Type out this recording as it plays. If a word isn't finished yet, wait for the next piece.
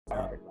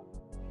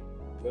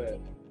But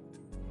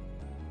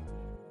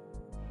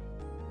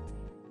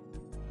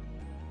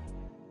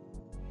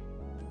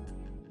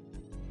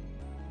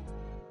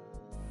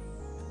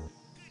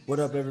What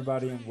up,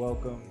 everybody, and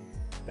welcome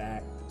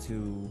back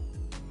to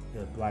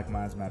the Black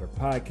Minds Matter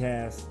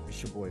podcast.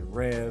 It's your boy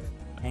Rev,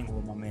 hanging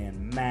with my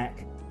man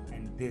Mac,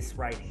 and this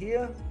right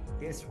here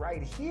is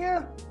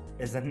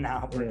a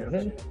now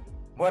production.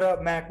 What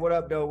up, Mac? What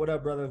up, though? What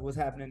up, brother? What's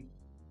happening?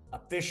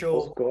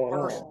 Official what's going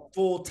first on?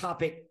 full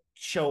topic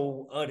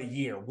show of the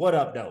year. What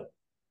up, though?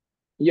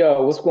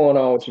 Yo, what's going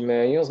on with you,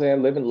 man? You know what I'm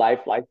saying? Living life,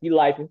 like you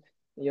lifing.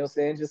 You know what I'm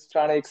saying? Just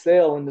trying to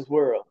excel in this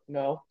world, you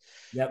know?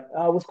 Yep,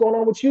 What's going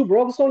on with you,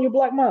 bro? What's on your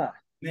black mind?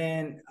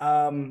 man.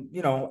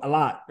 A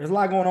lot. There's a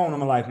lot going on in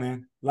my life,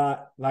 man.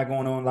 Lot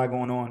going on, a lot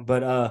going on.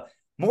 But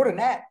more than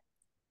that.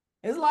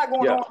 There's a lot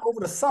going Yeah. on over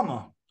the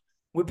summer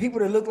with people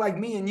that look like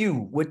me and you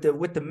with the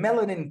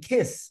melanin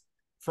kiss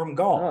from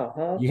God.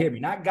 Uh-huh. You hear me?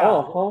 Not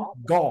God, Uh-huh.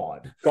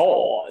 God.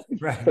 God.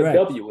 Right, Put a right.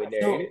 W in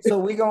there, ain't So it? so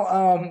we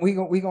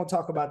gonna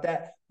talk about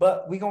that,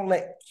 but we gonna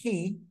let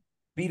Key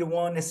be the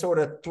one that sort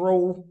of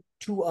throw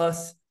to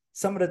us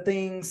some of the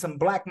things, some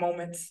black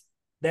moments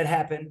that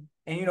happen.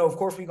 And of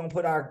course, we're gonna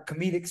put our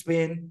comedic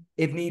spin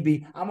if need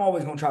be. I'm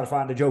always gonna try to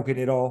find a joke in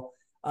it all.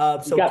 You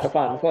So got to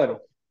find the funny.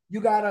 you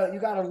got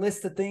a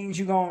list of things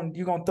you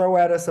gonna throw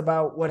at us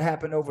about what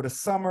happened over the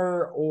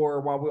summer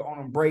or while we're on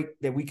a break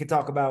that we can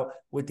talk about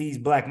with these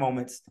black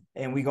moments,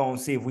 and we gonna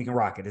see if we can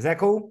rock it. Is that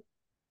cool?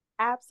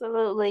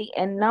 Absolutely.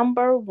 And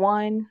number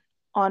one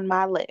on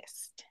my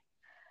list,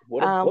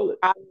 What a bullet.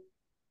 probably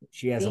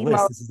She has a the list.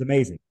 most, This is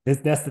amazing.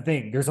 That's the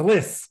thing. There's a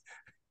list.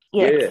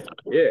 yes,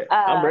 Yeah, yeah.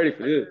 I'm uh, ready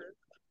for this.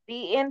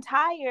 the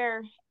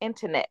entire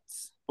internet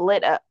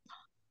lit up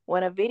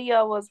when a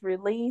video was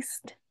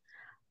released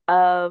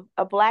of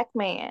a black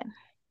man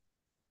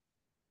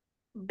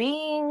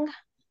being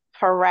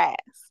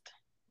harassed,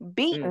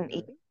 beaten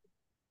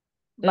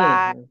Mm-hmm.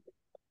 by Mm-hmm.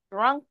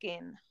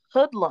 drunken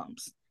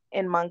hoodlums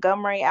in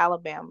Montgomery,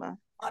 Alabama.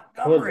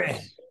 Montgomery.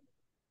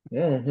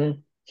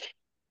 Hoodlums.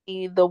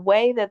 Mm-hmm. The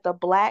way that the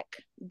black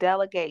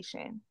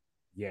delegation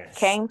Yes.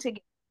 came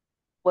together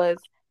was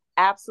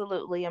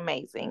absolutely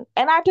amazing.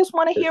 And I just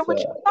want to hear It's what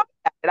you thought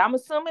about it. I'm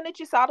assuming that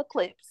you saw the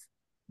clips.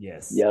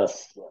 Yes.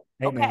 yes.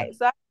 Hey, Okay, man.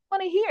 so I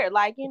want to hear,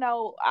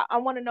 I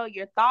want to know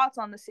your thoughts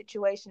on the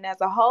situation as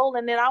a whole,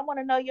 and then I want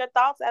to know your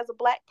thoughts as a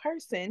black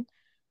person,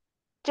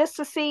 just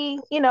to see,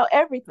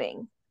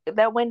 everything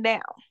that went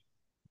down.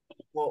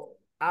 Well,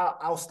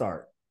 I'll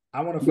start.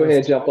 I want to Go ahead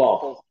first. and jump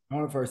off. I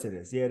want to first say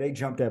this. Yeah, they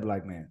jumped that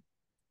black man.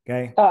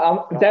 Okay.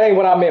 That ain't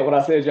what I meant when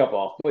I said jump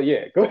off. But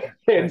yeah, go ahead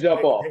and Right.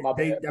 jump off. My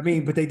bad. I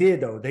mean, but they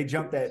did though. They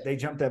jumped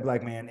that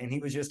black man, and he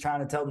was just trying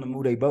to tell them to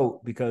move their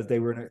boat because they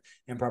were in an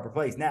improper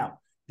place. Now,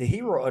 the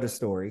hero of the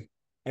story,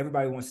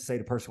 everybody wants to say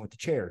the person with the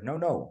chair. No,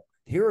 no.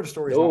 The hero of the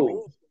story is my man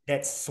No.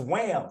 that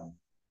swam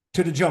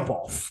to the jump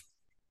off.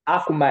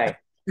 Aquaman.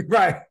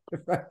 Right,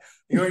 right.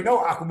 You already know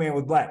Aquaman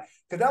was black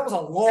because that was a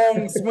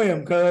long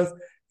swim. Because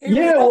he was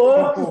Yeah, it over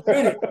there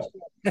for a was.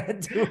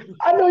 minute. Dude.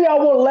 I know y'all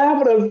want to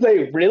laugh at us and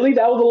say, really?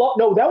 That was a long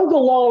no, that was a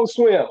long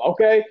swim,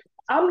 okay?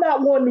 I'm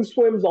not one who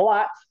swims a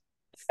lot.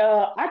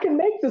 I can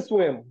make the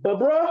swim, but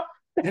bruh,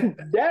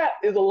 that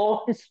is a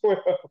long swim.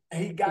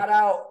 He got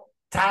out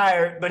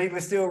tired, but he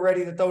was still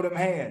ready to throw them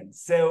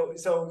hands. So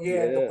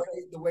yeah, the Yeah.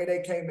 way the way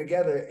they came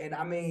together, and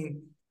I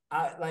mean,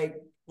 I like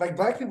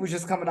black people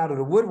just coming out of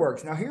the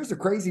woodworks. Now, here's the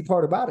crazy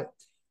part about it: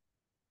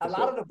 a What's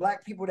lot up? of the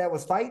black people that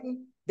was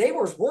fighting, they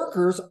was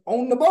workers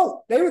on the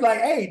boat. They were like,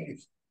 "Hey,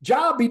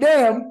 job be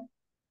damned,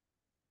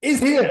 is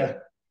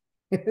here."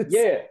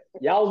 Yeah.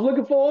 Y'all was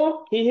looking for him.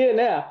 He here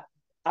now.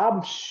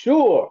 I'm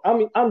sure. I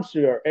mean, I'm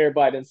sure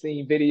everybody done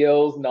seen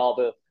videos and all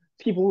the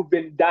people who've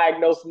been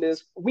diagnosing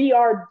this. We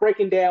are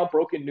breaking down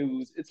broken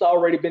news. It's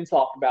already been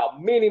talked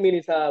about many,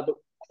 many times, but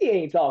we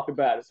ain't talked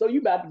about it. So you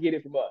about to get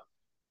it from us,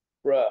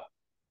 bruh.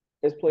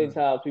 There's plenty of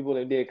times people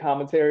that did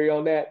commentary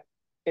on that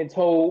and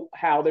told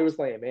how they were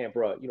saying, man,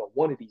 bro,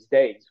 one of these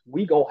days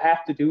we gonna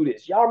have to do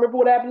this. Y'all remember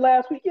what happened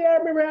last week? Yeah, I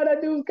remember how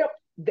that dude come.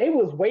 They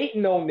was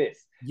waiting on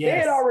this. They had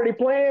Yes, already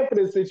planned for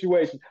this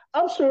situation.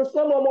 I'm sure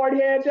some of them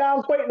already had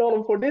jobs waiting on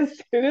them for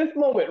this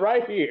moment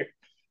right here.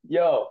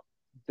 Yo,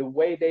 the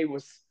way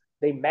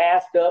they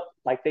masked up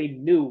like they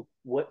knew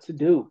what to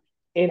do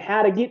and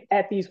how to get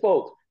at these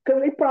folks because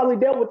they probably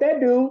dealt with that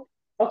dude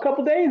a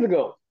couple days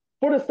ago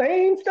for the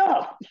same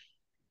stuff.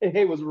 And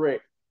he was ready.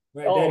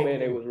 right. Oh Daddy man,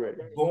 they was ready.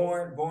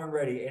 born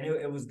ready, and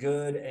it was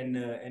good, and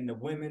the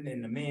women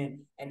and the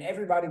men and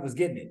everybody was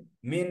getting it.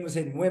 Men was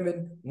hitting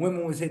women,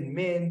 women was hitting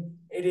men.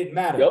 It didn't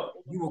matter. Yep.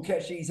 You will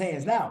catch these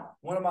hands. Now,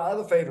 one of my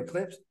other favorite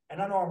clips, and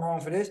I know I'm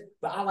wrong for this,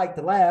 but I like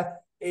to laugh,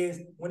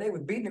 is when they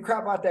was beating the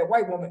crap out that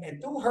white woman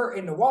and threw her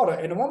in the water,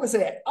 and the woman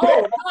said,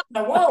 "Oh, not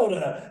in the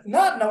water,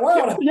 not in the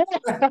water."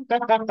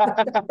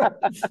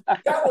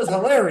 That was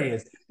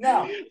hilarious.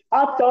 Now,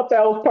 I thought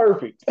that was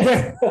perfect.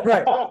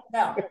 right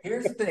now,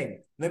 here's the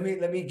thing. Let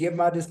me give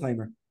my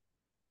disclaimer.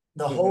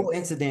 The Mhm. whole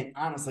incident,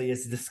 honestly,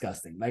 is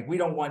disgusting. Like, we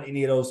don't want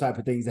any of those type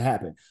of things to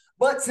happen.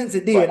 But since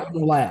it did, Right. I'm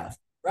gonna laugh.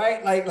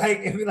 right?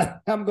 It'd be like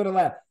I'm gonna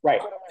laugh.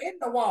 Right. In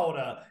the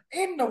water,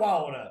 in the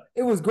water.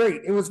 It was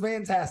great. It was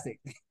fantastic.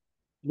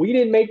 We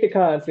didn't make the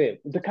content.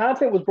 The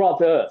content was brought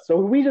to us. So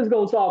we just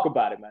gonna talk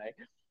about it, man.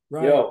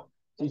 Right, Yo,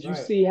 did you right.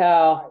 see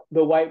how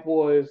the white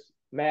boys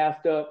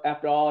masked up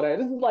after all that?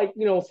 This is like,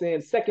 you know what I'm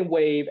saying, second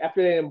wave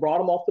after they brought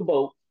them off the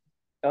boat.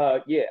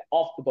 Yeah,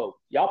 off the boat.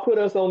 Y'all put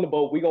us on the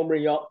boat. We gonna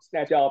bring y'all,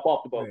 snatch y'all up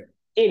off the boat. Right.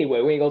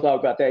 Anyway, we ain't gonna talk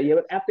about that. Yeah,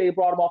 but after they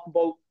brought them off the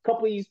boat, a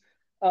couple of these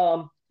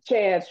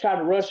Chads tried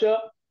to rush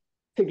up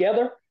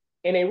together,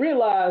 and they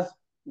realized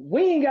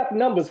we ain't got the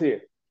numbers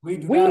here. We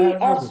do not We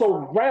have are numbers.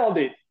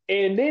 surrounded.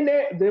 And then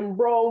them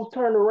bros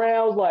turned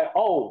around, was like,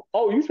 oh,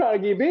 you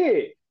trying to get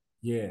big?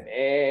 Yeah.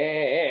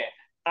 Man,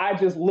 I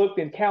just looked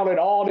and counted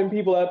all them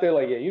people out there.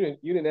 Like, yeah, you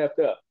didn't F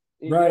up.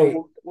 You know Right.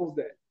 what was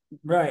that?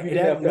 Right. You And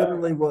didn't that F up.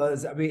 literally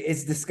was, I mean,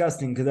 it's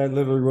disgusting because that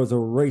literally was a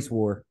race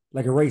war,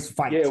 like a race Yeah,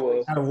 fight. it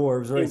was. Not a war, it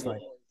was a It race was.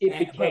 fight. It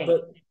And, but became.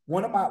 but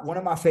one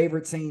of my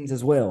favorite scenes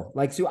as well.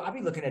 Like, so I'll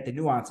be looking at the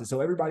nuances.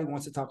 So everybody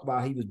wants to talk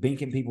about he was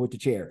binking people with the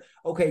chair.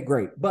 Okay,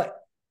 great. But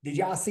did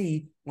y'all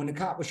see when the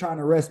cop was trying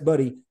to arrest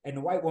Buddy and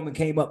the white woman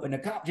came up and the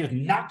cop just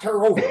knocked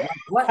her over? Like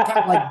black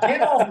cop, like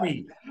get off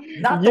me.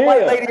 Knocked the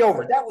white Yeah. lady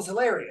over. That was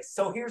hilarious.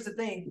 So here's the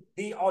thing: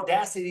 the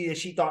audacity that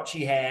she thought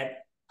she had.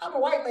 I'm a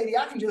white lady.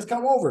 I can just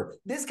come over.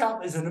 This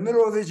cop is in the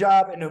middle of his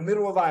job, in the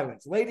middle of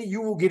violence. Lady,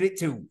 you will get it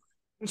too.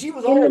 And she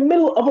was In the old.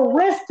 middle of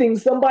arresting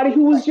somebody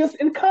who was just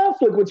in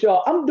conflict with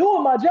y'all. I'm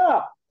doing my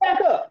job. Back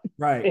up.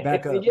 Right,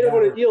 back You up. get it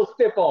Got with her. a ill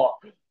stiff arm.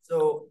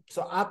 So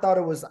I thought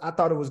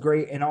it was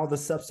great, and all the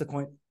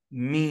subsequent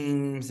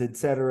memes,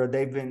 etc.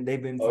 They've been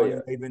Oh funny. yeah.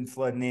 They've been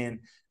flooding in.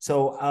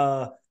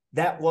 So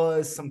that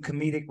was some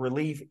comedic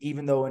relief,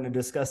 even though in a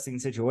disgusting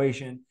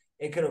situation,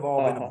 it could have all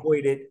been Uh-huh.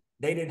 avoided.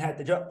 They didn't have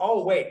to jump.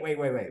 Oh wait.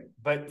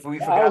 But we I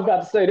was forgot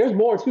about to say, there's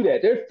more to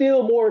that. There's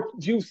still more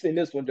juice in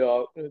this one,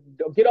 dog.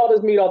 Get all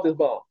this meat off this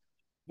bone.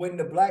 when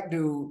the black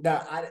dude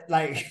that I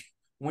like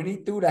when he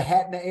threw the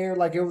hat in the air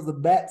like it was a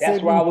bat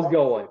That's where I signal. was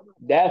going.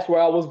 That's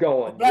where I was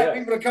going. Black Yes.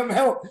 people to come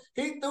help.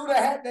 He threw the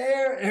hat in the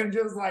air and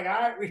just like,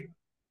 all right,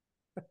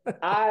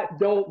 I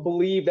don't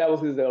believe that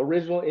was his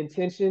original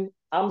intention.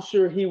 I'm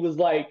sure he was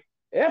like,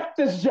 F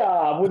this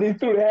job when he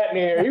threw the hat in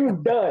the air. He was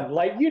done.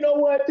 Like, you know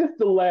what? This is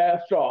the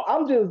last straw.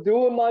 I'm just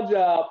doing my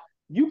job.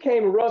 You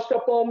came and rushed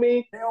up on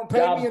me. they don't pay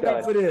me Job's enough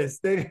done. for this.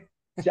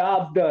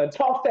 Job's done.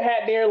 Toss the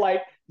hat in there.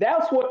 Like,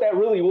 that's what that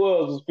really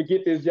was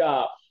forget this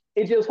job.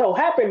 It just so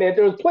happened that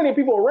there was plenty of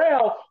people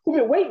around who've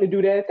been waiting to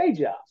do that at their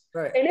jobs.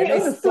 Right. And And they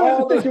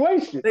understood the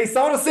situation. they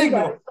saw the It's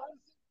signal. like,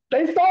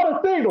 they saw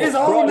the It's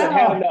signal. on Bro done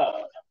had now. enough.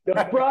 The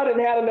Right. bro done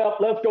had enough.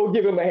 Let's go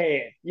give him a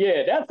hand.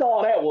 Yeah, that's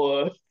all that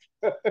was.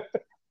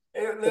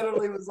 It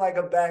literally was like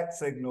a back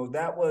signal.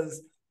 That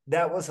was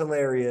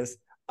hilarious.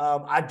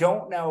 I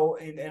don't know,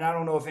 and I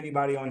don't know if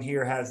anybody on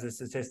here has the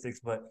statistics,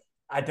 but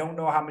I don't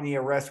know how many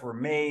arrests were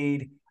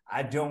made.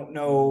 I don't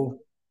know,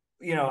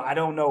 I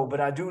don't know,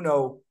 but I do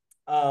know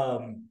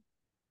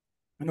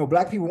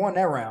black people won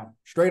that round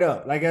straight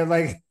up.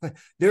 Like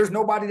there's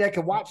nobody that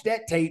can watch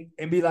that tape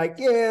and be like,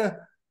 yeah,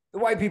 the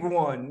white people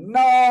won.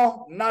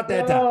 No, not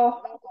that time.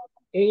 No.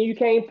 And you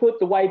can't put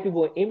the white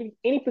people in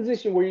any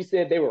position where you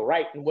said they were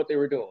right in what they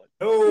were doing.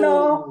 No.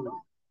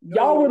 No,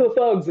 Y'all were no. the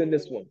thugs in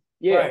this one.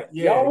 Yeah. Right.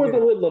 Yeah. Y'all were Yeah. the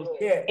hoodlums.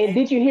 Yeah. And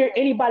did you hear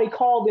anybody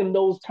call them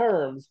those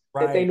terms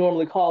that they Right.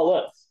 normally call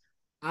us?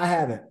 I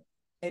haven't.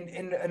 And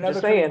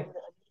Just saying.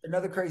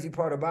 another crazy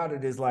part about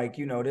it is like,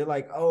 they're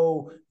like,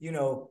 oh,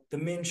 the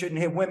men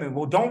shouldn't hit women.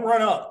 Well, don't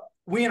run up.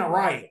 We in a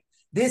riot.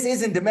 This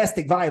isn't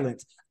domestic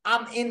violence.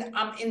 I'm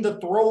in the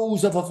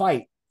throes of a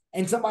fight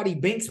and somebody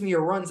binks me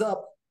or runs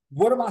up.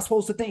 What am I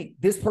supposed to think?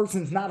 This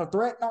person's not a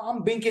threat? No,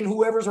 I'm binking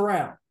whoever's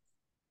around.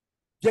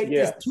 Take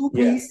this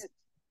two-piece,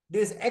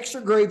 this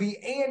extra gravy,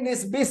 and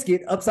this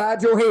biscuit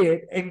upside your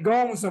head and go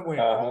on somewhere.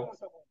 Uh-huh.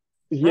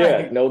 Yeah,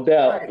 Right. no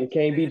doubt. Right. You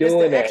can't be And it's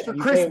doing the that. extra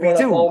You can't crispy run up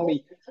too. on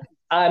me.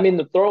 I'm in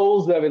the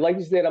throes of it. Like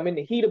you said, I'm in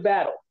the heat of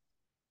battle.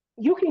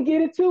 You can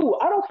get it too.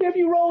 I don't care if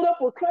you rolled up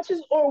with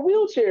crutches or a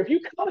wheelchair. If you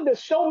coming to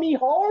show me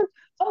hard,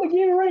 I'm gonna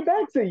give it right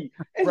back to you.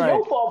 It's Right.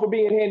 your fault for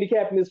being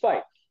handicapped in this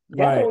fight.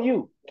 That's Right. on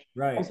you. I'm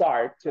Right.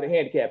 sorry to the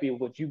handicapped people,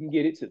 but you can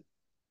get it too.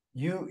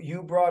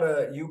 You brought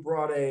a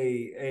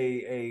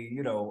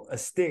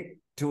stick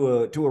to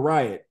a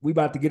riot. We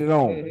about to get it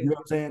on. You know what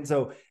I'm saying?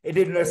 So it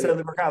didn't Oh, yeah.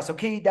 necessarily work out. So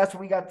Key, that's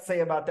what we got to say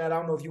about that. I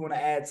don't know if you want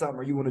to add something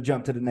or you want to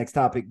jump to the next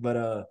topic,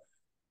 but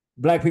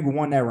black people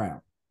won that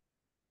round.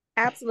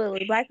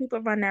 Absolutely. Black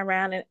people run that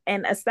round.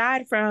 And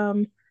aside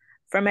from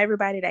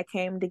everybody that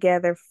came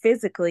together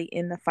physically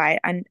in the fight,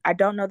 I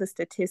don't know the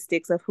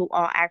statistics of who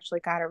all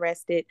actually got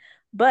arrested,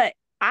 but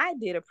I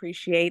did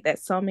appreciate that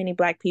so many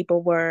Black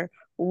people were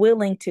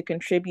willing to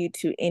contribute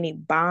to any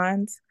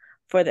bonds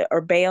for the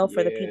or bail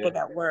for the people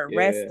Yeah. that were Yeah.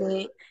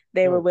 arrested.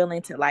 They were Oh,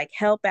 willing to like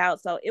help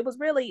out. So it was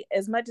really,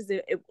 as much as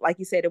like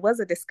you said, it was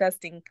a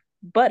disgusting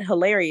but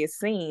hilarious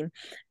scene.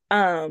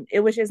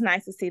 It was just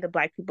nice to see the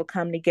Black people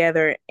come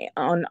together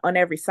on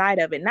every side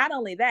of it. Not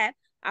only that,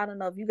 I don't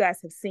know if you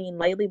guys have seen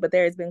lately, but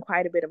there has been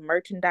quite a bit of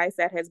merchandise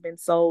that has been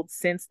sold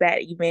since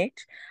that event.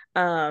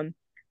 Um,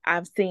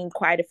 I've seen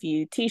quite a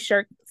few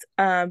T-shirts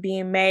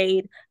being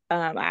made.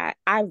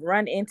 I've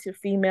run into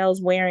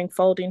females wearing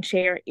folding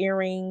chair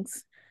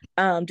earrings,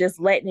 just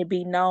letting it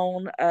be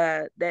known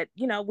that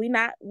we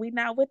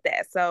not with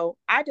that. So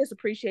I just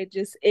appreciate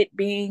just it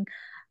being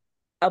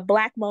a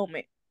Black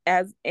moment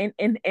as in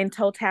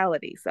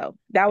totality. So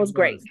that It was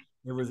great.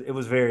 was. It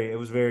was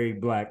very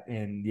Black,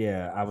 and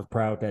yeah, I was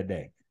proud that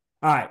day.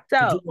 All right, So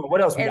continue on.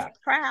 What else we as got?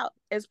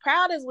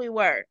 proud as we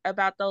were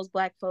about those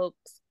Black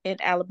folks in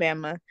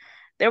Alabama,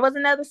 there was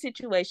another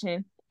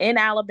situation in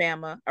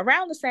Alabama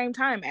around the same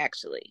time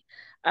actually.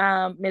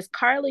 Miss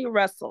Carly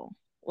Russell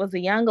was a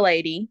young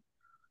lady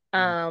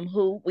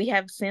who we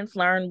have since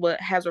learned what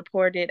has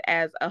reported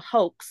as a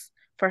hoax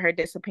for her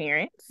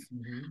disappearance.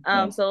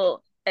 Mm-hmm.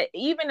 So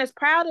even as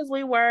proud as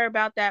we were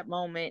about that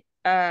moment,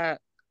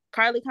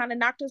 Carly kind of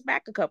knocked us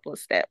back a couple of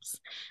steps.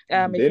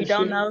 If you Did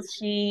don't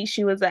she? know,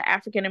 she was an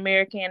African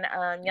American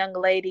young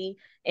lady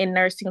in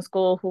nursing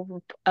school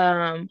who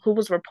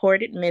was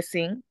reported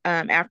missing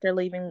after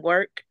leaving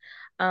work,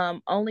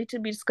 only to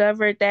be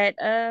discovered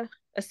that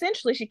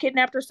essentially she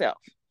kidnapped herself.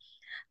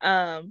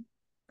 Um,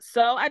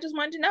 so I just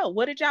wanted to know,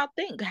 what did y'all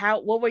think?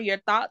 What were your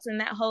thoughts in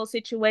that whole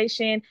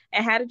situation,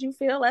 and how did you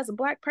feel as a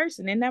Black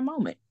person in that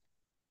moment?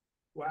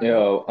 Well,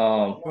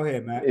 Yo, go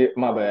ahead, Matt.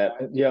 my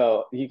bad.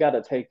 Yo, you got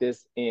to take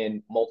this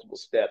in multiple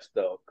steps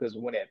though, because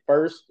when at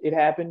first it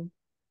happened,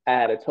 I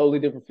had a totally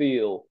different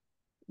feel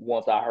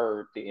once I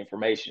heard the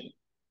information.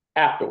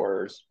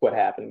 Afterwards, what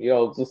happened?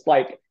 Just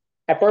like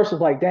at first it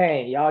was like,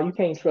 dang, y'all, you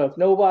can't trust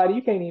nobody.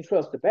 You can't even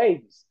trust the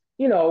babies.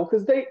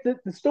 Because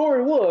the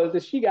story was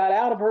that she got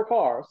out of her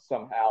car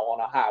somehow on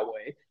a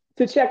highway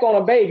to check on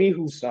a baby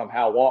who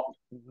somehow walked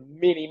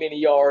many, many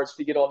yards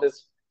to get on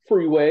this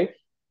freeway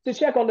to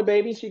check on the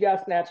baby. She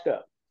got snatched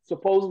up.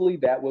 Supposedly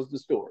that was the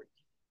story.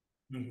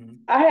 Mm-hmm.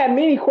 I had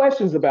many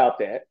questions about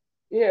that.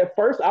 Yeah, at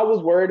first I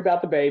was worried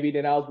about the baby,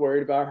 then I was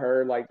worried about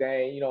her. Like,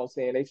 dang, what I'm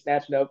saying? They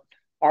snatching up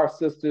our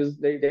sisters.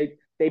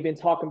 They've been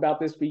talking about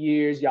this for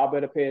years. Y'all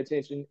better pay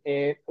attention.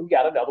 And we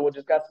got another one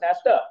just got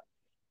snatched up.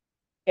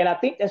 And I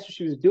think that's what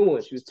she was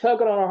doing. She was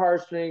tugging on her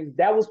heartstrings.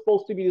 That was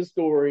supposed to be the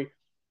story.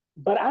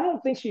 But I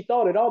don't think she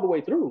thought it all the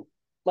way through.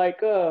 Like,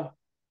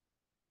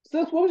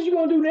 sis, what was you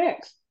gonna do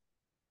next?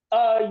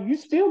 You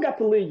still got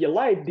to live your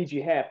life. Did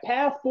you have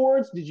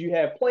passports? Did you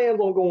have plans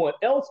on going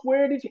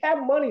elsewhere? Did you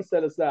have money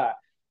set aside?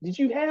 Did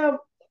you have,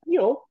 you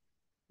know,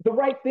 the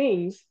right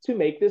things to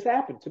make this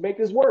happen, to make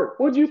this work?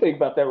 What do you think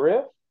about that,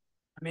 Rev?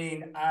 I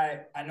mean, I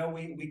know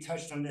we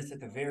touched on this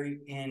at the very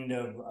end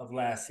of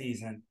last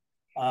season.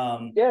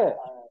 Um, Yeah.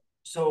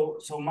 so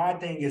my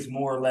thing is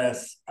more or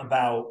less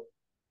about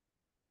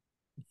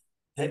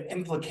the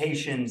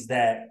implications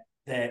that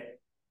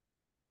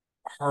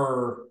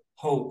her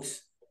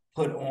hoax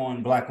put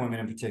on Black women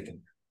in particular.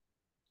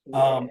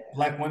 Yeah.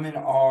 Black women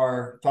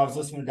are. So I was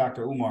listening to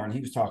Dr. Umar, and he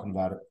was talking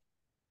about it.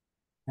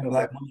 And Okay.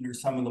 Black women are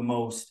some of the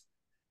most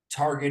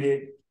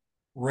targeted,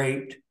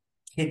 raped,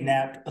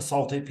 kidnapped,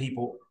 assaulted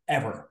people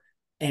ever.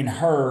 And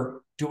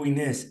her doing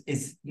this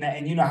is,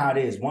 and you know how it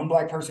is. One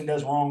Black person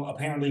does wrong,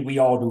 apparently we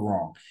all do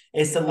wrong.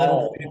 It's the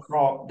little boy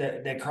Oh,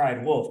 that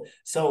cried wolf.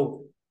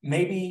 So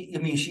maybe, I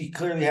mean, she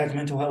clearly has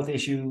mental health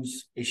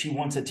issues. She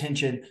wants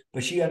attention,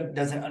 but she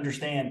doesn't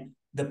understand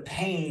the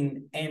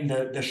pain and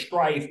the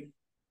strife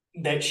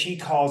that she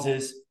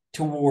causes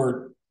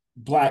toward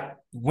Black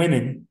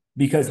women,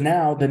 because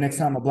now the next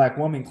time a Black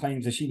woman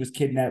claims that she was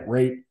kidnapped,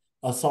 raped,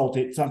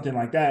 assaulted, something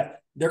like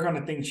that, they're going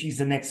to think she's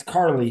the next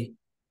Carly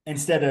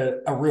instead of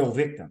a real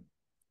victim.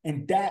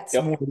 And that's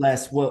more yep. or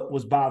less what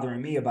was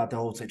bothering me about the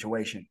whole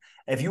situation.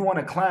 If you want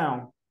to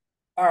clown,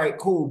 all right,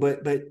 cool,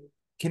 but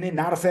can it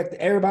not affect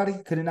everybody?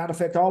 Could it not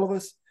affect all of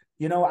us?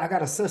 I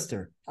got a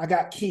sister, I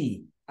got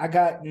Key, I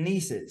got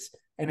nieces.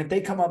 And if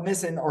they come up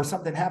missing or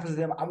something happens to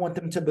them, I want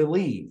them to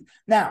believe.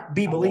 Now,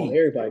 be I want believed.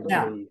 everybody to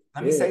Now, believe.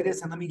 let me Yeah. say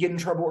this and let me get in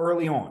trouble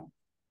early on.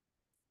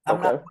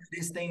 I'm not Okay. with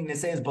this thing that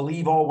says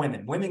believe all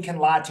women. Women can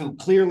lie too.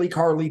 Clearly,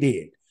 Carly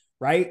did,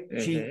 right?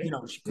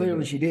 Mm-hmm.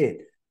 Clearly she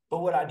did. But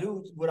what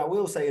I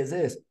will say is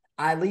this: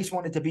 I at least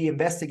want it to be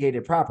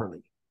investigated properly.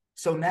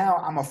 So now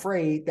I'm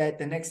afraid that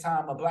the next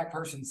time a Black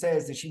person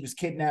says that she was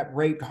kidnapped,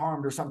 raped,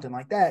 harmed, or something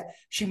like that,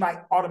 she might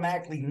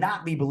automatically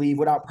not be believed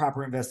without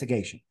proper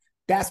investigation.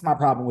 That's my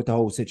problem with the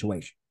whole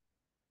situation.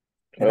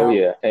 And Oh I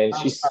yeah. And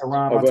don't try to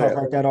rhyme. oh, I go talk ahead.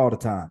 like that all the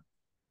time.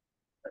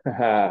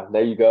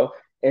 There you go.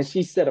 And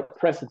she set a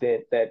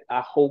precedent that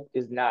I hope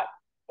is not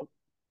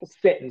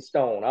set in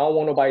stone. I don't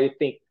want nobody to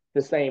think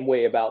the same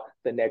way about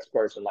the next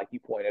person, like you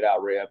pointed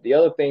out, Rev. The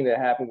other thing that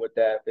happened with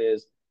that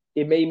is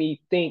it made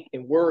me think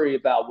and worry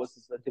about, was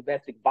this a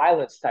domestic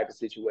violence type of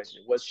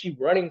situation? Was she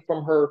running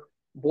from her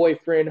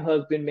boyfriend,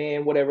 husband,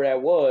 man, whatever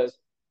that was,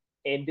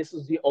 and this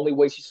is the only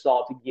way she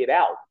saw to get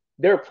out?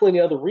 There are plenty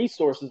of other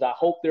resources. I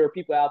hope there are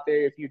people out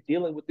there, if you're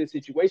dealing with this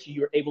situation,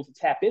 you're able to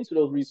tap into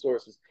those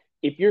resources.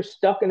 If you're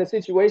stuck in a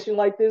situation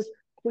like this,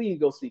 please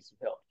go seek some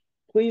help.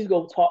 Please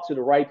go talk to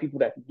the right people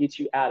that can get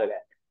you out of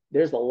that.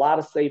 There's a lot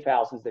of safe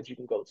houses that you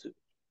can go to.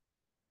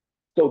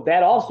 So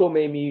that also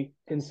made me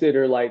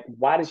consider, like,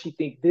 why did she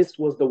think this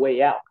was the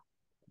way out?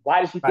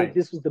 Why did she think Right.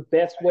 this was the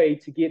best way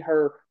to get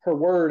her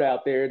word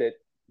out there that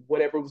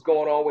whatever was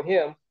going on with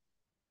him,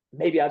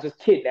 maybe I'll just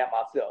kidnap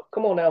myself.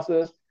 Come on now,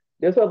 sis.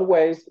 There's other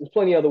ways. There's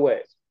plenty other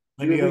ways.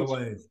 Plenty You're other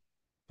reaching. ways.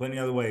 Plenty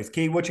other ways.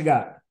 Key, what you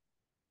got?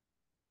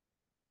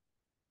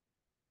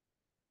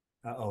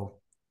 Uh-oh.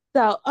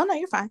 So, oh no,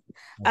 you're fine.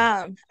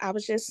 I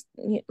was just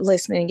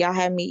listening. Y'all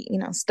had me,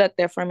 stuck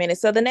there for a minute.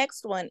 So the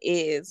next one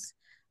is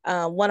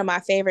one of my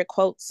favorite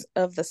quotes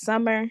of the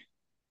summer.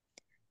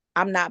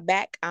 I'm not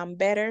back, I'm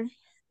better.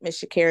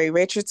 Miss Sha'Carri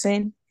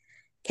Richardson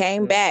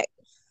came back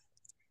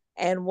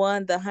and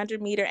won the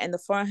 100 meter and the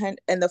 400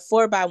 and the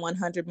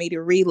 4x100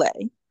 meter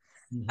relay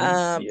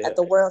Yeah. at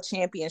the World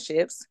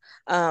Championships,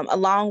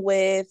 along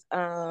with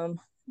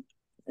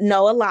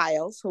Noah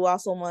Lyles, who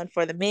also won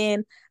for the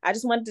men. I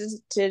just wanted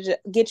to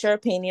get your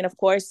opinion, of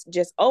course,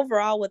 just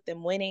overall with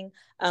them winning,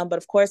 but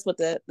of course with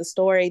the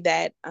story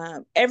that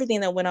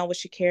everything that went on with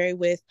Sha'Carri,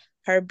 with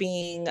her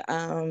being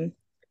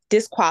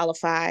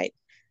disqualified,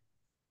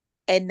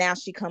 and now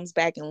she comes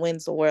back and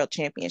wins the world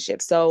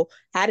championship. So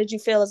how did you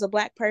feel as a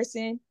Black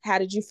person? How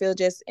did you feel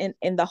just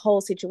in the whole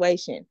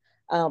situation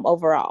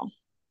overall?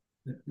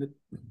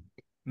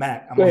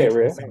 Matt, I'm Go gonna ahead, hit you with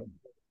Red. something.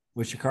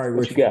 With Sha'Carri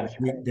What you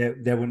Richardson,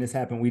 got? that when this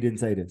happened, we didn't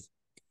say this.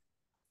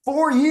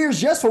 4 years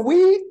just for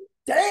weed?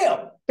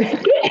 Damn.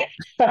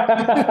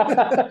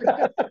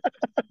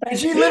 And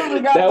she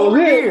literally got That was 4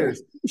 it.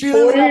 years. She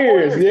Four literally got 4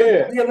 years.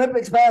 years because Yeah. the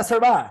Olympics passed her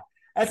by.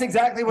 That's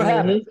exactly what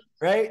happened,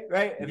 Mm-hmm. right?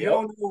 Right. If you Yep.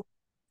 don't know,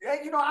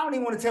 I don't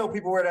even want to tell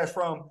people where that's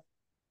from.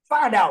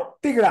 Find out,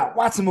 figure it out,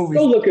 watch the Go movie.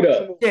 look it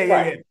up.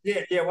 Right.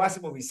 Yeah. Watch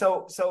the movie.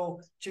 So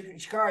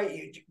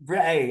Sha'Carri,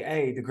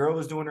 hey, the girl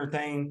is doing her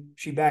thing.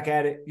 She back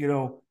at it.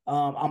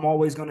 I'm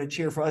always going to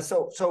cheer for us.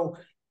 So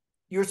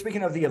you were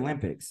speaking of the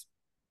Olympics,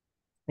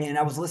 and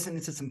I was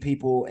listening to some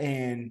people,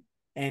 and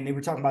they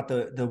were talking about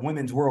the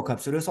Women's World Cup.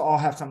 So this will all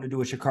have something to do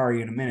with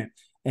Sha'Carri in a minute,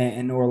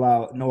 and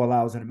Noah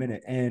Lyles in a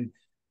minute. And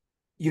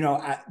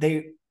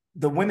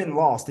the women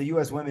lost. The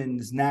U.S.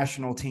 women's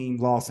national team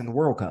lost in the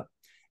World Cup,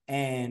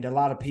 and a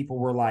lot of people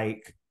were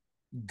like,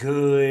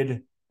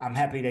 "Good, I'm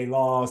happy they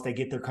lost. They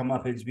get their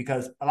comeuppance,"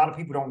 because a lot of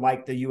people don't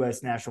like the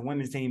U.S. national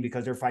women's team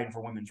because they're fighting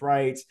for women's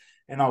rights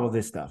and all of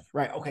this stuff.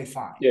 Right? Okay,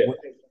 fine, Yeah.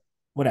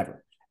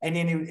 whatever. And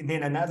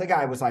then another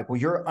guy was like, "Well,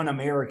 you're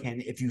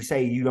un-American if you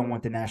say you don't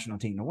want the national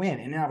team to win."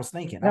 And then I was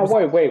thinking, Now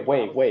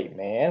wait,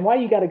 man. Why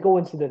you got to go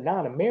into the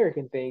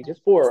non-American thing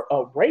just for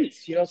a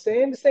race? You know what I'm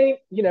saying? The same.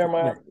 Never yeah.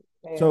 mind.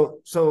 Man, So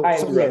I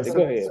yeah. interrupted.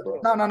 Go ahead,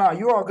 bro. No.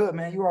 You're all good,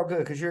 man. You're all good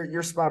because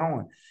you're spot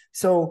on.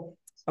 So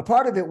a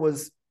part of it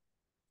was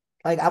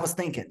like I was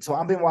thinking. So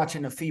I've been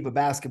watching the FIBA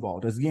basketball.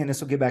 Again, this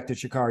will get back to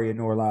Sha'Carri and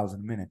Noah Lyles in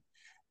a minute.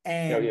 Oh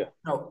And yeah.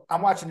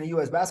 I'm watching the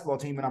U.S. basketball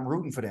team and I'm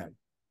rooting for them.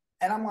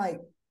 And I'm like,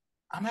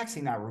 I'm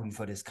actually not rooting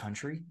for this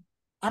country.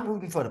 I'm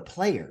rooting for the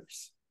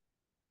players.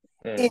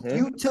 If Mm-hmm.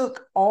 you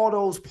took all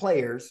those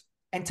players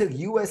and took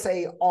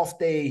USA off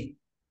their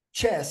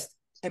chest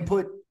and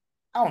put,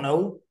 I don't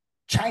know,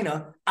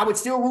 China, I would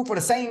still root for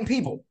the same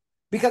people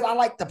because I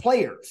like the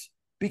players.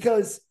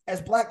 Because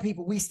as Black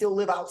people, we still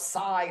live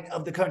outside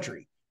of the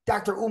country.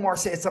 Dr. Umar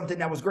said something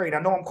that was great. I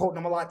know I'm quoting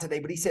him a lot today,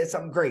 but he said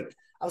something great.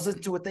 I was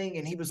listening to a thing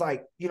and he was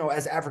like,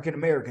 as African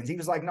Americans, he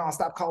was like, no,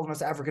 stop calling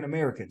us African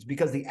Americans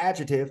because the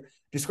adjective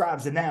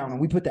describes the noun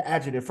and we put the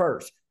adjective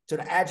first. So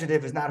the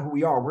adjective is not who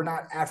we are. We're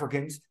not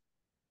Africans.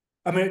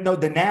 I mean, no,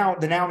 the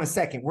noun is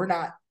second. We're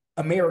not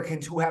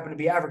Americans who happen to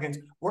be Africans.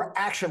 We're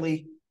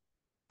actually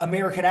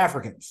American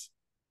Africans,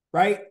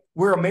 right?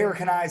 We're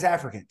Americanized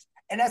Africans.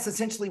 And that's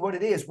essentially what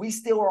it is. We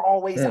still are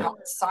always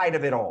outside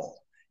of it all.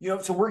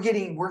 So we're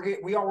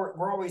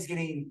always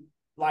getting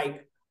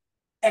like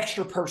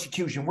extra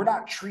persecution. We're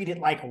not treated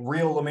like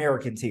real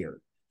Americans here.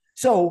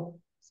 So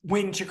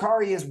when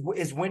Sha'Carri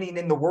is winning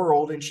in the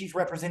world and she's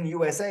representing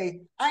USA,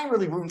 I ain't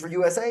really rooting for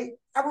USA.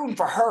 I'm rooting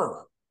for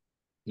her.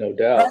 No Right?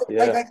 doubt.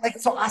 Yeah.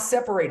 So I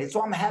separated.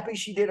 So I'm happy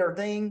she did her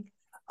thing.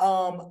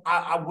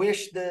 I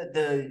wish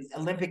the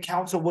Olympic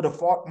Council would have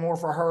fought more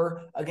for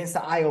her against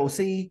the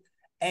IOC.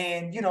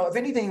 And if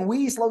anything,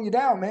 we slow you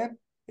down, man.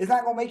 It's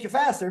not gonna make you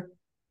faster.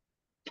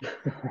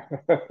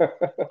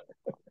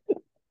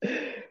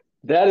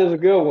 That is a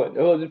good one.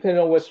 Well,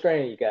 depending on what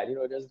strain you got,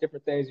 there's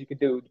different things you can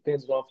do. It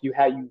depends on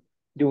how you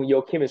doing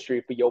your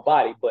chemistry for your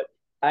body. But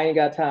I ain't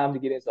got time to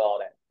get into all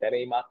that. That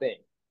ain't my thing.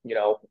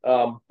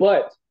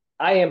 But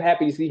I am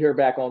happy to see her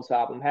back on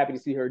top. I'm happy to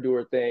see her do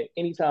her thing.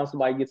 Anytime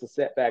somebody gets a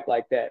setback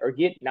like that or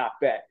get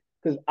knocked back,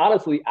 because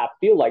honestly, I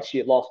feel like she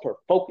had lost her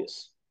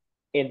focus,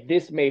 and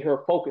this made her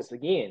focus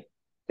again.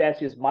 That's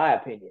just my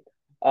opinion.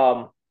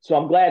 So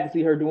I'm glad to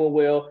see her doing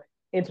well.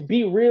 And to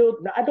be real,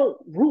 I don't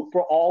root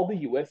for all the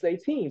USA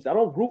teams. I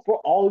don't root for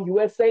all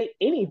USA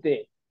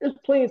anything. There's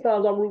plenty of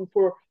times I'm rooting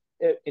for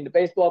in the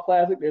baseball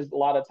classic. There's a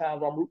lot of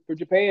times where I'm rooting for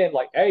Japan.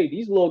 Like, hey,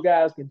 these little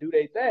guys can do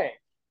their thing.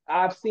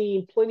 I've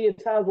seen plenty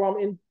of times where I'm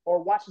in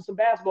or watching some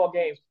basketball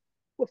games.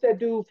 What's that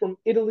dude from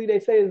Italy? They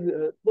say is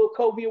little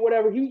Kobe or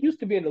whatever. He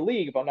used to be in the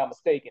league, if I'm not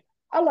mistaken.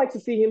 I like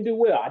to see him do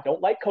well. I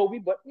don't like Kobe,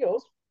 but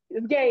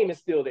his game is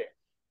still there.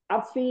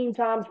 I've seen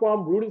times where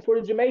I'm rooting for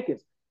the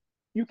Jamaicans.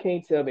 You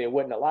can't tell me it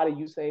wasn't a lot of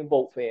Usain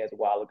Bolt fans a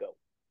while ago.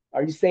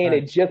 Are you saying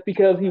Right. that just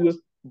because he was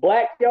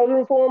black, y'all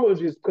rooting for him, or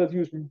just because he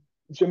was from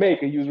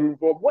Jamaica, you was rooting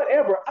for him?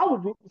 Whatever. I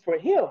was rooting for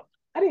him.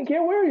 I didn't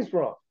care where he's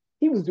from.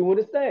 He was doing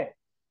his thing.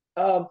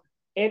 Um,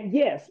 and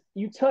yes,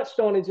 you touched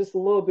on it just a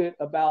little bit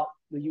about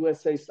the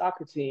USA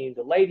soccer team.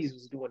 The ladies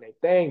was doing their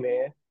thing,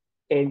 man.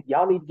 And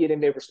y'all need to get in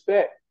their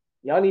respect.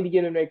 Y'all need to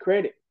get in their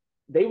credit.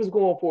 They was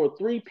going for a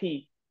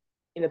three-peat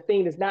in a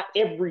thing that's not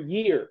every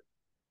year.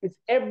 It's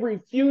every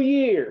few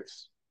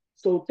years.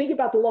 So think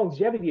about the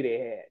longevity they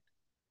had.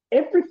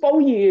 Every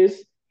 4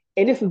 years,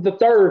 and this is the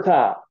third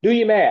time. Do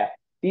your math.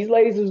 These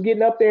ladies was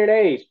getting up there in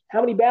age.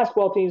 How many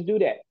basketball teams do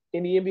that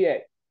in the NBA?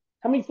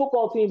 How many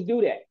football teams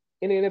do that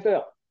in the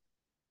NFL?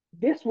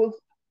 This was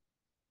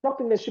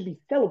something that should be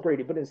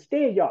celebrated, but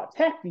instead y'all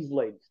attack these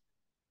ladies.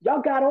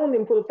 Y'all got on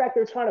them for the fact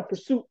they're trying to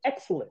pursue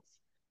excellence.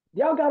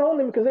 Y'all got on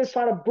them because they're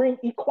trying to bring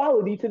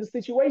equality to the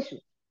situation.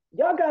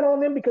 Y'all got on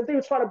them because they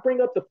were trying to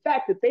bring up the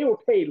fact that they were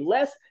paid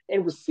less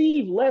and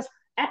received less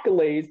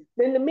accolades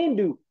than the men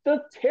do.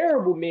 The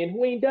terrible men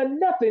who ain't done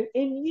nothing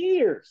in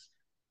years.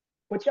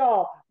 But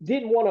y'all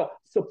didn't want to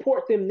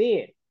support them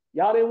then.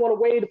 Y'all didn't want to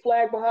wave the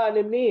flag behind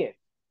them then.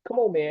 Come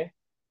on, man.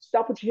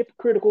 Stop with your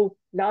hypocritical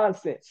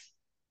nonsense.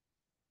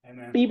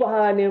 Amen. Be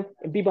behind them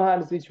and be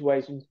behind the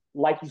situations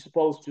like you're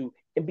supposed to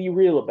and be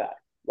real about it.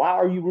 Why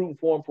are you rooting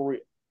for them for real?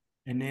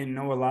 And then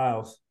Noah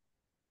Lyles,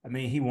 I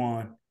mean, he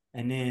won.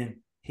 And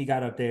then he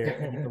got up there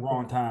and at the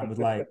wrong time was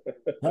like,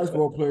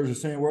 basketball players are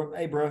saying, well,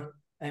 hey, bro,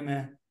 hey,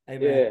 man.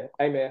 Yeah,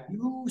 hey man,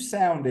 You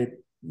sounded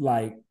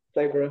like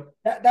say bro,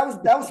 that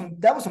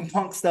was some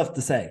punk stuff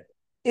to say.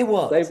 It say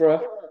was.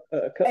 bro.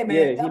 Hey man,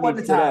 Yeah, he that needs wasn't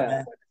to the sit time, down.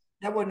 man.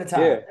 That wasn't the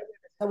time. Yeah, That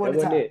that wasn't the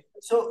wasn't time. it.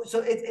 So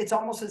it's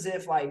almost as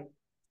if like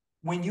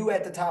when you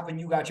at the top and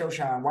you got your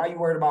shine, why are you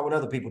worried about what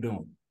other people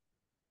doing?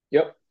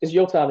 Yep, it's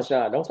your time to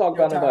shine. Don't talk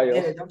Your about time, nobody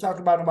yeah. else. Don't talk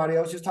about nobody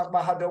else. Just talk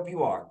about how dope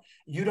you are.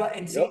 You don't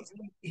and Yep.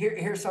 see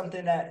here's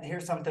something that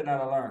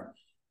I learned.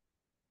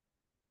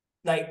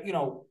 Like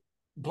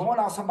blowing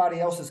out somebody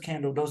else's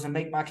candle doesn't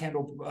make my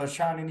candle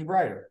shine any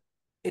brighter.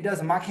 It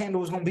doesn't. My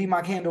candle is going to be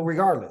my candle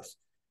regardless.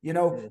 But a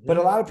Mm-hmm.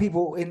 lot of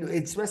people,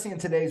 especially in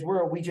today's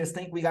world, we just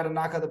think we got to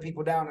knock other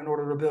people down in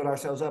order to build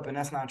ourselves up, and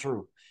that's not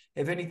true.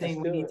 If Let's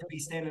anything, we do need it. to be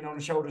standing on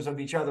the shoulders of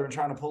each other and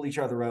trying to pull each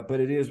other up. But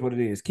it is what it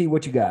is. Key,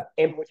 what you got?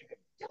 And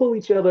pull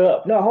each other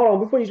up. No, hold on.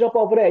 Before you jump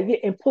off of that, yeah,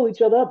 and pull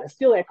each other up. And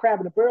still that crab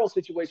in the barrel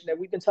situation that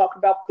we've been talking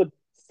about for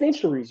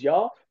centuries,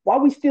 y'all. Why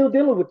are we still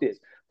dealing with this?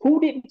 Who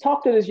didn't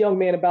talk to this young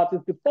man about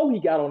this before he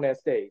got on that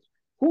stage?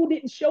 Who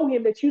didn't show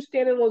him that you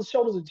standing on the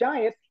shoulders of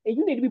giants and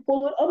you need to be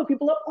pulling other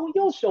people up on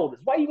your shoulders?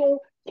 Why you gonna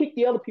kick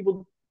the other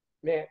people?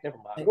 Man, never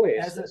mind. Go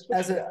ahead, As a sis.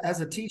 What you got?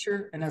 as a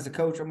teacher and as a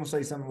coach, I'm gonna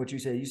say something what you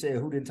said. You said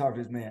who didn't talk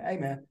to this man? Hey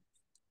man,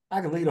 I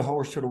can lead a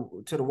horse to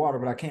the water,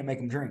 but I can't make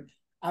him drink.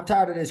 I'm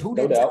tired of this. Who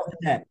No didn't tell doubt. him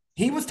that?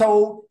 He was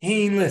told.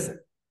 He ain't listen.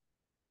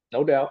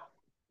 No doubt.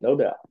 No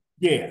doubt.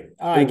 Yeah.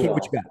 All right, Moving keep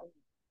what you on. got.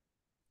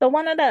 So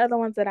one of the other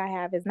ones that I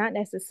have is not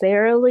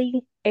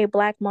necessarily a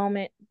black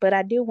moment, but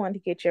I do want to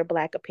get your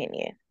black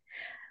opinion.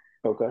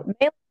 Okay.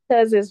 Mainly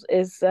because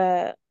is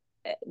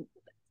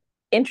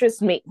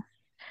interests me.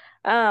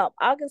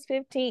 August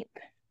 15th,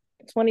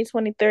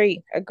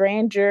 2023, a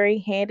grand jury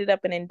handed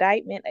up an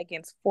indictment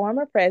against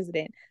former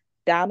President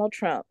Donald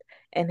Trump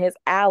and his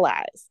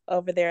allies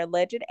over their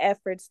alleged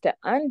efforts to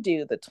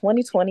undo the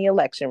 2020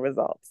 election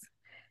results.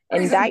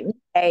 Reason. Indictment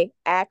Day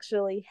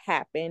actually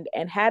happened,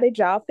 and how did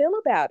y'all feel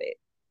about it?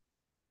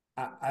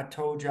 I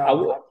told I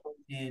y'all would.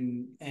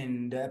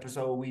 in the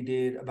episode we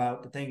did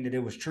about the thing that it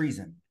was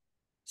treason.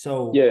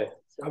 So Yeah.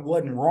 I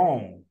wasn't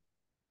wrong.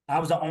 I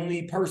was the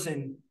only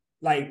person,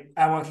 like,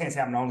 I can't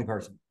say I'm the only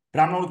person, but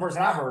I'm the only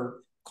person I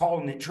heard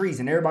calling it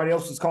treason. Everybody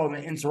else was calling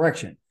it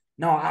insurrection.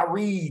 No, I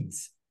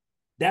reads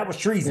that was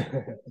treason.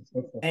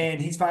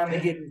 And he's finally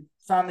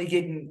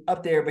getting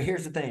up there. But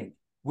here's the thing.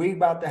 We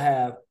about to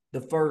have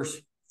the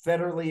first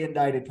federally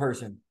indicted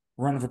person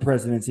running for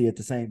presidency at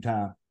the same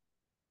time.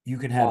 You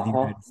can have the Uh-huh.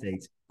 United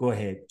States. Go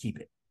ahead, keep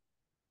it.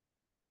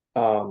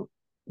 Um,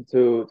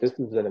 Dude, this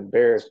is an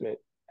embarrassment.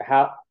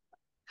 How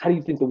do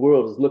you think the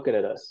world is looking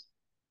at us?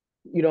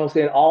 You know what I'm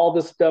saying? All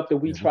the stuff that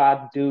we Yeah. tried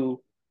to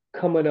do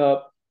coming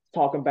up,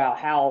 talking about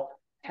how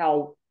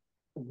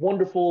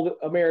wonderful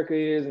America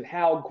is and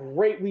how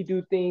great we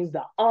do things,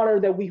 the honor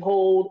that we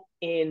hold,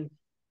 and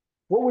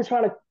what we're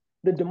trying to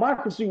the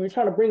democracy we're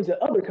trying to bring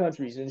to other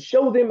countries and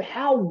show them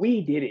how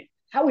we did it,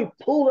 how we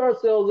pulled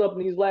ourselves up in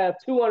these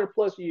last 200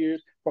 plus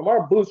years from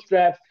our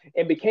bootstraps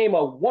and became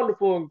a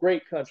wonderful and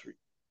great country.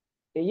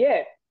 And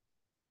yet,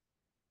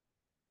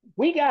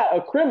 we got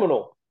a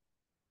criminal,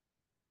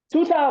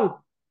 two-time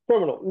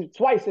criminal,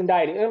 twice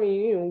indicted. I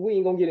mean, we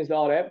ain't gonna get into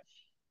all that.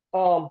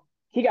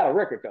 He got a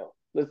record though.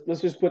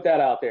 Let's just put that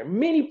out there.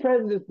 Many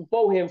presidents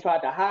before him tried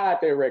to hide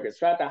their records,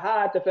 tried to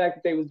hide the fact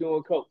that they was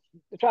doing coke,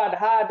 they tried to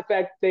hide the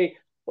fact that they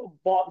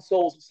bought and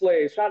sold some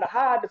slaves, tried to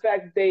hide the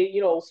fact that they,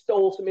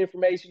 stole some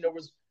information or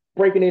was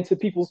breaking into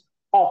people's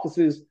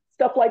offices,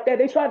 stuff like that.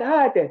 They tried to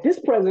hide that. This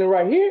president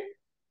right here,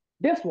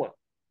 this one,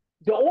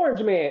 the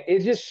orange man,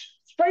 is just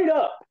straight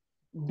up.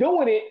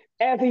 doing it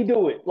as he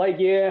do it. Like,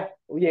 yeah,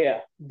 yeah,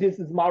 this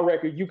is my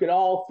record. You can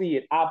all see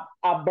it.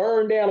 I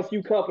burned down a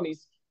few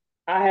companies.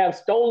 I have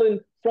stolen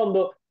from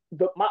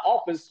my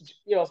office.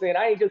 You know what I'm saying?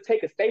 I ain't just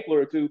take a stapler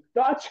or two.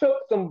 No, I took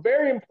some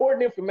very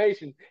important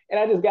information and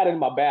I just got it in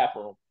my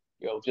bathroom,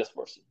 just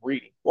for some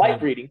reading, light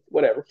Right. reading,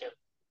 whatever.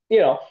 You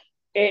know,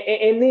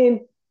 and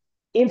then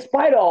in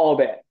spite of all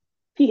that,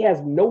 he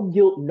has no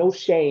guilt, no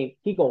shame.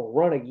 He gonna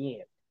run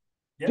again.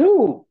 Yep.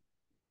 Dude,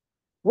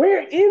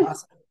 where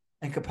is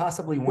And could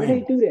possibly where they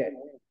win. do that?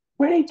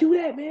 Where they do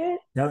that, man?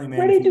 Tell you, Where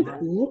man, they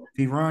do? if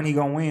he run, he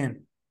gonna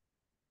win.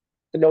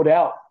 No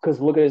doubt, because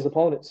look at his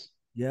opponents.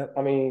 Yep.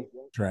 I mean, he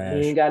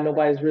Trash. ain't got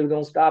nobody that's really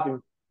gonna stop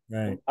him.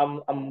 Right.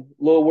 I'm a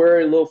little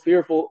worried, a little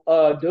fearful.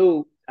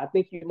 Dude, I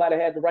think you might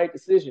have had the right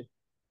decision.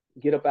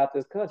 Get up out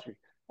this country.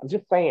 I'm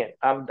just saying.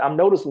 I'm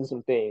noticing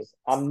some things.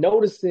 I'm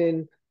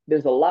noticing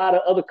there's a lot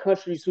of other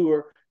countries who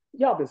are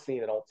y'all been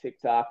seeing it on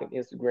TikTok and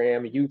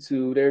Instagram and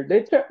YouTube.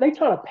 They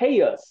trying to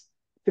pay us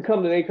to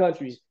come to their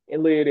countries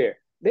and live there.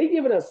 They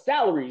giving us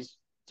salaries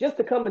just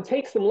to come and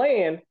take some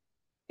land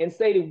and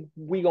say that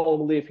we gonna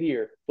live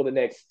here for the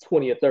next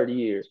 20 or 30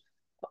 years.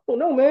 I don't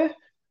know, man.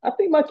 I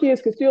think my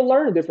kids can still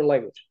learn a different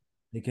language.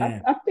 They I,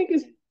 can. I think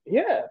it's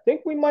yeah, I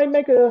think we might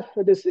make a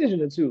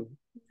decision or two.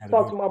 Gotta do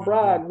Talk what to you my gotta do.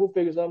 bride and we'll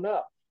figure something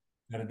out.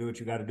 Gotta do what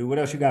you gotta do. What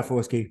else you got for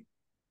us, Keith?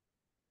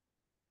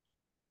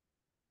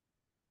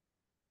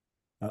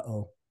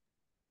 Uh-oh.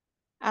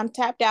 I'm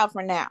tapped out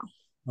for now.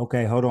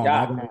 Okay, hold on.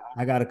 Yeah,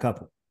 I got a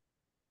couple.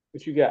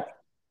 what you got?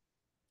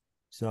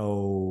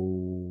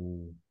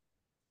 So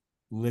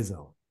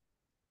Lizzo.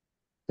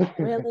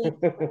 Really?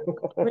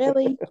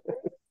 Really?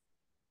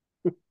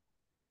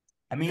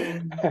 I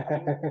mean,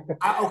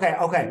 okay.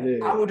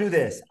 I will do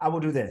this. I will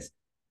do this.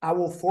 I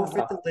will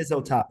forfeit the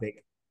Lizzo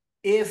topic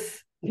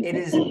if it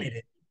is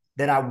admitted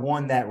that I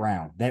won that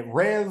round. That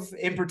Rev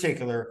in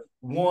particular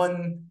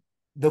won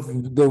the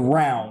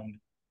round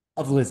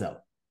of Lizzo.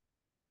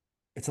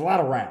 It's a lot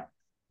of round,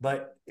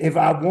 but if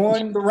I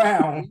won the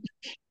round,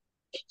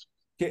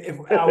 if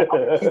I'll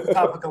keep the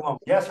topic alone.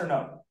 Yes or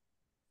no?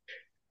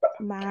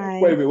 My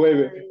Wait a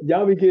minute.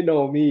 Y'all be getting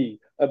on me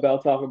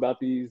about talking about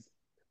these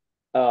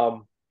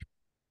um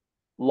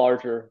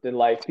larger than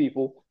life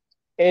people.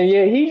 And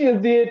yeah, he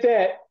just did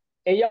that.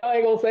 And y'all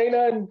ain't gonna say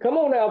nothing. Come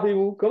on now,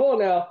 people. Come on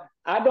now.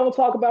 I don't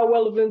talk about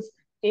relevance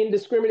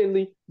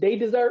indiscriminately. They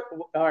deserve,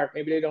 all right,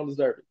 maybe they don't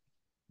deserve it,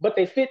 but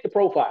they fit the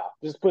profile.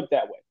 Just put it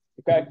that way.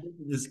 Okay.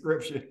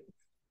 Description.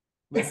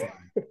 Listen,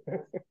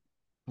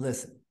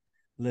 listen,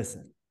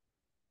 listen.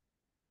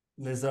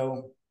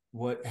 Lizzo,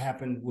 what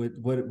happened with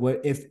what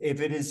if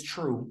it is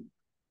true,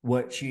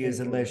 what she is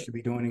alleged to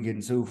be doing and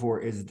getting sued for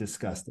is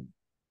disgusting.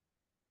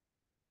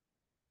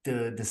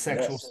 The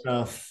sexual Yes.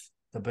 stuff,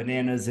 the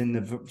bananas in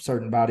the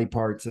certain body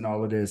parts and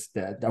all of this.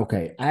 That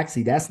okay,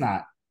 actually that's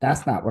not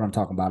what I'm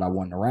talking about. I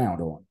won the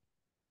round on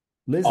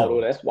Although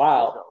Lizzo. that's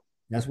wild.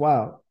 That's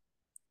wild.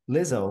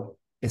 Lizzo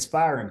is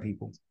firing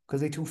people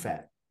because they too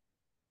fat.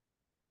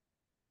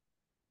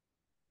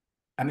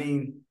 I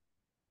mean,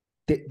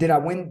 did I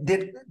win?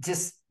 Did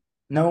just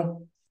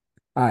no?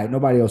 All right,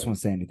 nobody else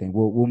wants to say anything.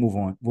 We'll move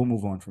on. We'll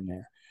move on from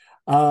there.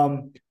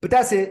 But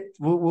that's it.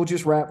 We'll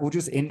just wrap. We'll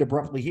just end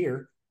abruptly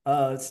here.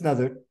 It's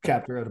another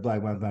chapter of the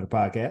Black Mountain Battle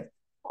podcast.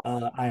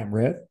 I am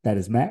Rev. That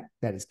is Mac.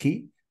 That is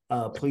Key.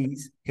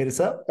 Please hit us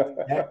up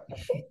at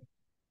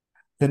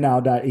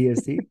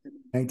thenow.est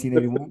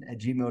 1981 at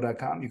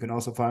gmail.com. You can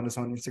also find us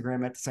on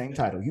Instagram at the same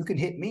title. You can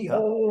hit me up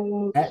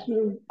Oh, at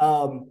shoot.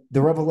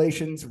 the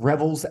Revelations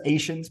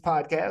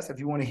podcast if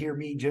you want to hear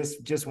me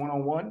just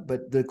one-on-one.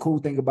 But the cool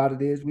thing about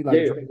it is we like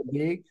Yeah. dreaming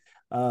big.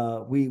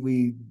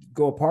 We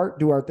go apart,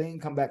 do our thing,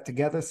 come back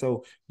together,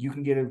 so you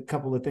can get a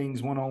couple of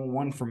things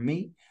one-on-one from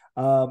me.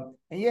 And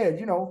yeah,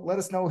 let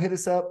us know, hit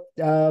us up,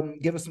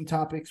 give us some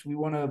topics. We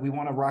want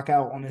to rock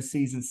out on this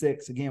season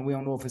 6. Again, we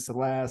don't know if it's the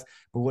last,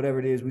 but whatever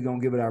it is, we're gonna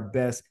give it our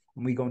best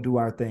and we're gonna do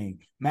our thing.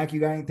 Mac, you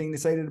got anything to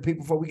say to the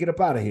people before we get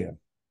up out of here?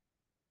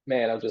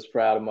 Man, I'm just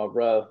proud of my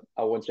brother.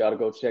 I want y'all to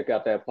go check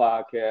out that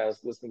podcast,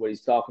 listen to what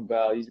he's talking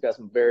about. He's got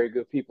some very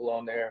good people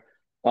on there,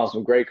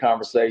 some great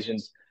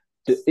conversations.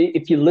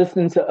 If you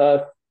listen to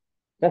us,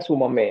 that's what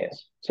my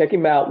man's. Check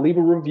him out, leave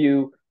a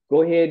review,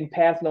 go ahead and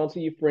pass it on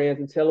to your friends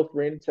and tell a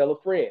friend and tell a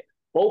friend,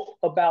 both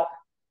about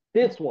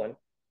this one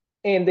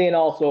and then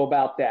also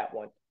about that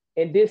one.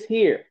 And this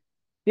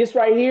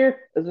right here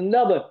is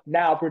another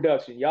Now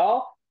production,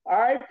 y'all. All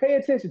right, pay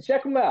attention,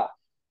 check them out.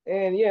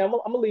 And yeah, I'm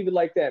gonna leave it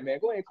like that, man.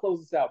 Go ahead and close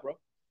this out, bro.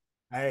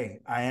 Hey,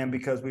 I am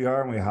because we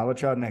are, and we holler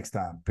at y'all next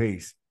time.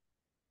 Peace.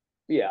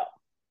 Yeah.